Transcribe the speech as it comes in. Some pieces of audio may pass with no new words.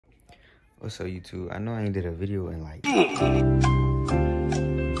What's up, YouTube? I know I ain't did a video in like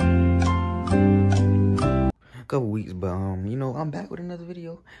a couple weeks, but you know, I'm back with another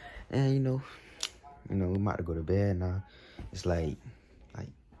video, and you know, we're about to go to bed now. It's like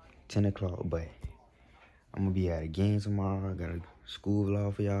 10 o'clock, but I'm gonna be at a game tomorrow. I got a school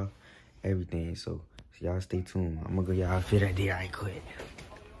vlog for y'all, everything. So y'all stay tuned. I'm gonna go y'all fit that day right quick.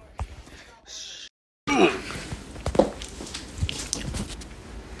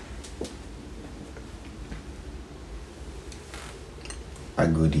 I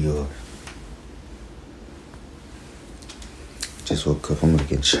go to yours. Just woke up. I'm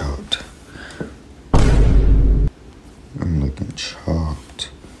looking chopped. I'm looking chopped.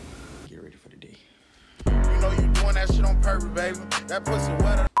 Get ready for the day. You know you doing that shit on purpose, baby. That pussy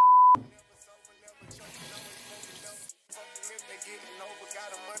wetter.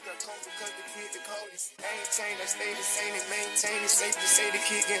 Maintain, that stay the same and maintain it. Safe to say the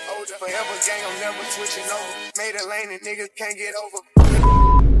kid get older. Forever gang, I'm never switching over. Made a lane and niggas can't get over.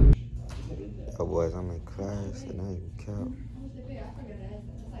 Oh boys, I'm in class and I ain't count.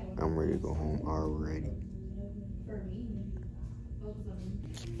 I'm ready to go home already.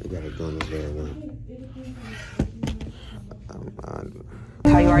 We gotta go in this little room.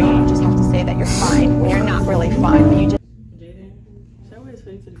 How you are, you just have to say that you're fine when you're not really fine, but you just... Jaden, should I wear this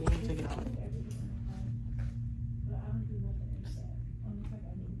hoodie to the game and take it out?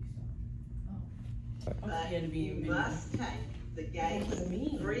 You must take the game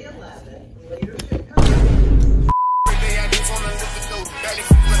 311 leadership.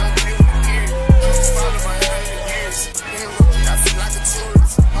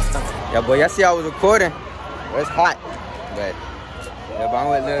 Yeah, boy, y'all see I was recording. Well, it's hot, but yeah, but I'm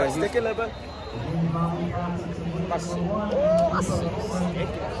with little. Stick it, little bit.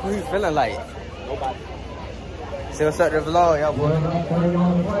 Who you feeling like? Nobody. Say what's up to the vlog, y'all, boy.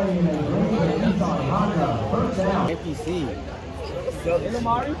 NPC.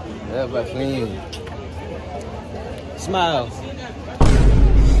 Yeah, but clean. Smile.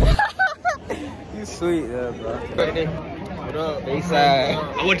 You sweet, bro. What up? Bayside.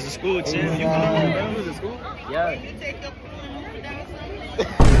 I went to school too. You went to school? Yeah.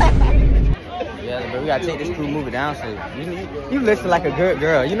 Yeah, but we gotta take this crew, move it down. So you listen like a good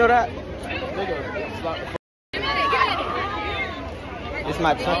girl. You know that? It's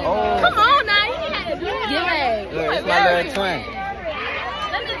my twin. Oh. Come on now, you had to do it. Look, it's my little twin.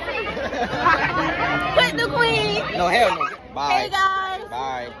 Quit the queen. No, hell no. Bye. Hey guys.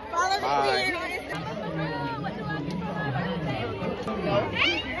 Bye. Follow the queen.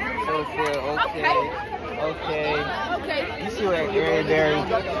 Okay. Okay. You see what Gary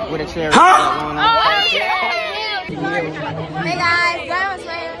with a chair going on? Oh yeah. Hey guys,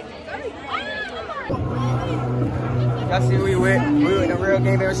 Y'all see who we with? We with the real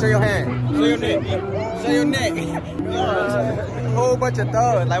game, baby. Show your hand. Show your neck. Show your neck. A whole bunch of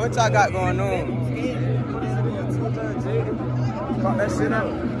thugs. Like, what y'all got going on? Fuck that shit up.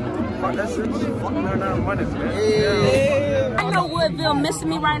 Fuck that shit. Fuck that money, man. Yeah. I know Woodville missing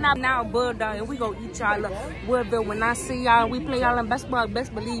me right now. Now Bud down and we gonna eat y'all up. Woodville, when I see y'all and we play y'all in basketball,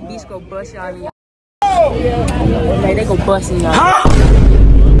 best believe Beast go bust y'all in y'all. Hey, they go bust in y'all.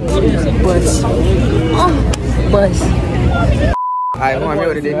 Bust. Bust. Alright, who I'm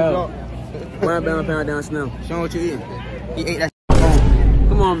here today? £1 down snow. Show me what you eating. He ate that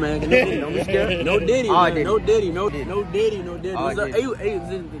Come on, man. Don't be scared. No Diddy. Oh, Man. Diddy. No Diddy. No Diddy. No Diddy. No Diddy. Oh, What's up? Diddy. Hey,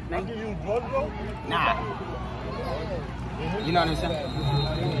 Nah. You know what I'm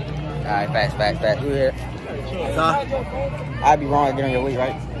saying? Alright, facts. You here? I'd be wrong to get on your weight,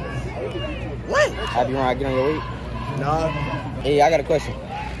 right? What? I'd be wrong to get on your weight? Nah. Hey, I got a question.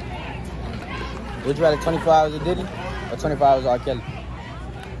 Would you rather 24 hours of Diddy or 24 hours of R. Kelly?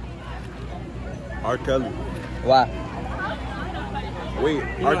 R. Kelly. Why? Wait,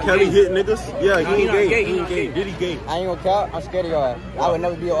 R. Kelly hit niggas? Yeah, he ain't gay. He ain't gay. Diddy gay. I ain't gonna count. I'm scared of y'all. I would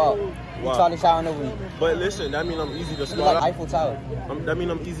never be your alt. You Charlie shouting over me. But listen, that mean I'm easy to You spot like out. Eiffel Tower. That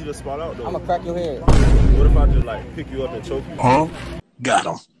mean I'm easy to spot out though. I'ma crack your head. What if I just like pick you up and choke you? Huh? Got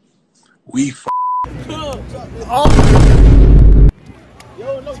him. We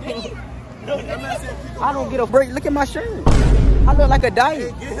I don't get a break. Look at my shirt. I look like a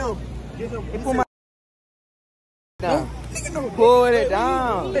diet. Get him. He put my down. Pull it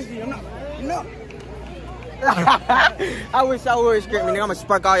down. No. I wish I would script me, nigga. I'ma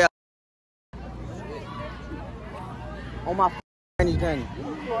spark all y'all. On my journey.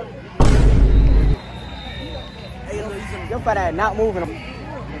 Your fat ass not moving.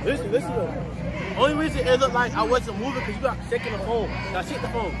 Listen. Only reason it looked like I wasn't moving because you got shaking the phone. Now shake the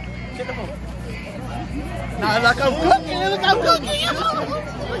phone. Shake the phone. Now it's like I'm cooking. It looks like I'm cooking.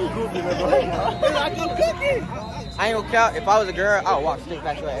 I ain't gonna count. If I was a girl, I would walk straight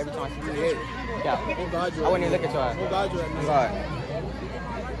past her every time she did it. Yeah. I wouldn't even look at her. Oh God, you let me Oh in. God.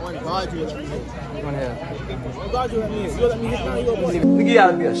 Oh God, you let me in. You want to hear? Oh God, you let me in. You let me hit now, you a boy. Nigga, you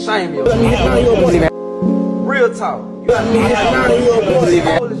gotta be ashamed of You let me hit now, you a boy. Real talk. You let me hit now, you a boy.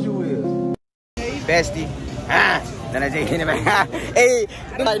 How old is you is? Bestie. Ah. Then I take him back. Hey.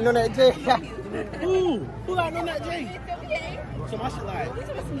 Like, no, that J. Who like on that J? So my shit like.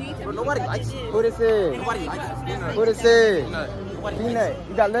 Bro, nobody likes it. Who this is? Nobody likes it. Who this is? Peanut.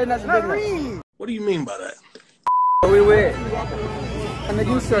 You got little nuts and big nuts. What do you mean by that? Where we with? And the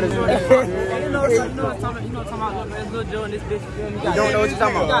goose short is You know what I'm talking about, little Joe and this bitch. You don't know what you're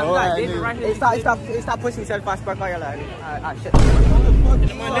talking about. You got David right here. Hey, stop pushing yourself if I spark all your life. Shit. I'm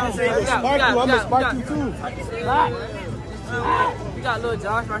gonna spark you too. You got little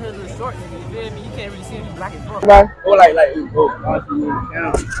Josh right here, little short nigga. You feel me? You can't really see him. He's black as fuck. Oh,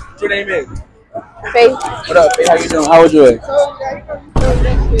 what's your name is? Faith. What up, Faith? How you doing? How old you is?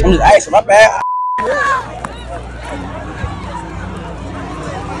 I'm just asking, my bad.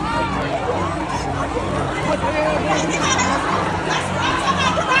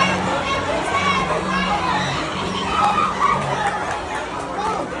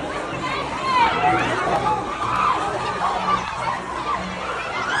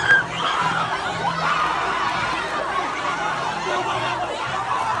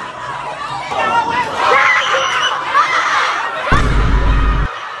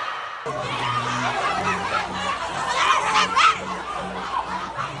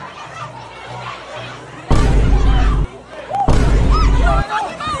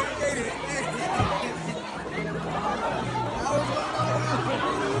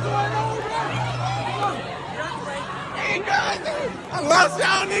 I lost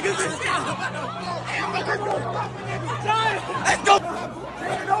y'all niggas. Let's go.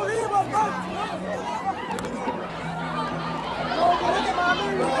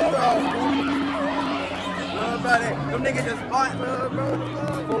 Them niggas just fought, bro.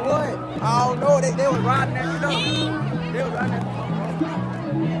 For what? I don't know. They was riding that shit up. They was riding that.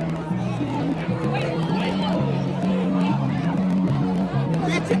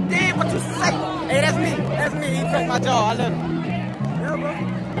 Bitch, you did what you say. Hey, that's me. That's me. He pressed my jaw. I love him. Yeah, bro.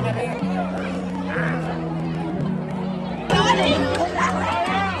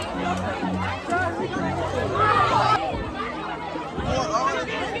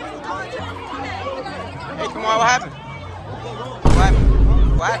 Hey, come on, what happened? What happened?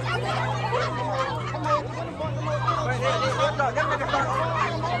 What happened?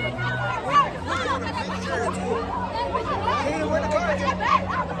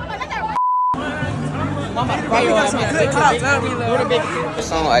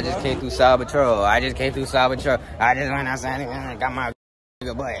 Song, I just came through South Patrol. I just went outside and got my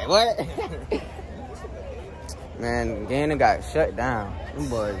boy. What? Man, game got shut down. Them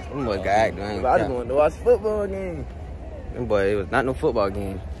boys got active. I just want to watch football game. Them boys, it was not no football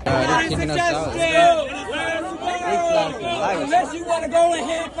game. Unless you want to go in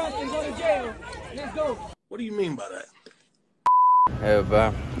handcuffs and go to jail, let's go. What do you mean by that? Hey,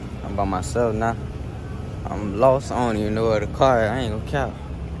 bro, I'm by myself now. I'm lost. I don't even know where the car is. I ain't gonna count.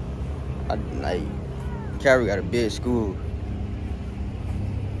 Carrie got a big school.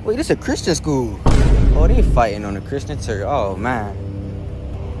 Wait, this a Christian school. Oh, they fighting on the Christian turf. Oh, man.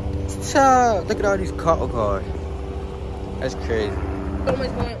 Child, look at all these cop cars. That's crazy. So much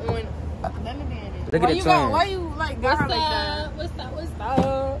going on. Look at the twins. Why you like got her like that? What's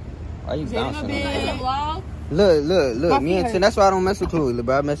up? Why you bouncing on It's a that? vlog. Look. Me and Tim, that's why I don't mess with Tuli,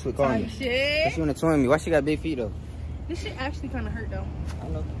 but I mess with Carmen. Shit. She wanna twin me. Why she got big feet, though? This shit actually kind of hurt, though. I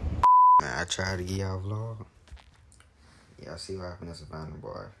know. Man, I tried to get y'all a vlog. Y'all see what happened to Savannah,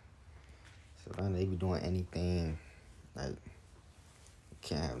 boy. Savannah, they be doing anything. Like,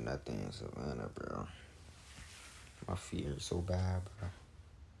 can't have nothing in Savannah, bro. My feet hurt so bad, bro.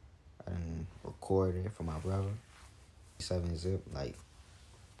 I done recorded it for my brother. 7-zip, like,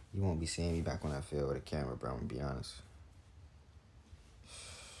 you won't be seeing me back when I feel with a camera, bro. I'm gonna be honest.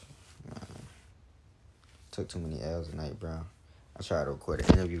 Man, took too many L's tonight, bro. I tried to record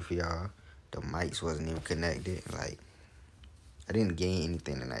an interview for y'all. The mics wasn't even connected. Like, I didn't gain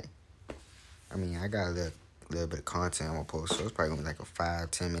anything tonight. I mean, I got a little bit of content I'm gonna post, so it's probably gonna be like a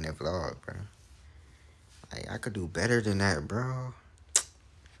 5-10 minute vlog, bro. Like, I could do better than that, bro.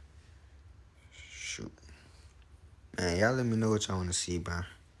 Shoot. Man, y'all let me know what y'all wanna see, bro.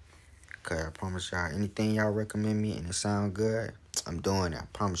 Cause I promise y'all, anything y'all recommend me and it sound good, I'm doing it. I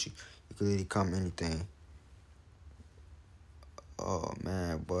promise you. You can literally come anything. Oh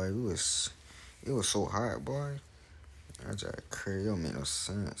man, boy, it was so hot, boy. I just crazy. It don't make no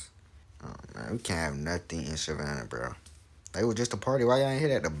sense. Oh, man, we can't have nothing in Savannah, bro. Like, it was just a party. Why y'all ain't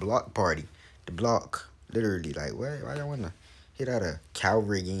hit at the block party? The block. Literally, like, what? Why y'all want to hit at a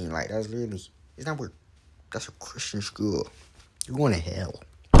Calvary game? Like, that's literally, it's not where, that's a Christian school. You going to hell.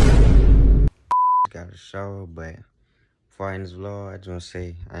 Got a shower, but before I end this vlog, I just want to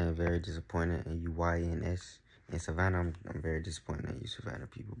say I am very disappointed in you YNS. In Savannah, I'm very disappointed in you Savannah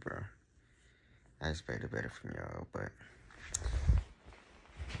people, bro. I expected better from y'all, but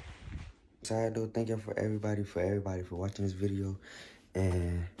side though, thank you for everybody for watching this video.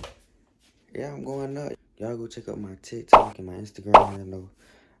 And yeah, I'm going nuts. Y'all go check out my TikTok and my Instagram. I know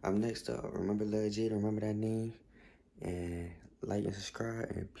I'm next up. Remember Lil J, remember that name. And like and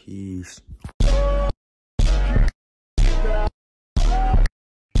subscribe and peace.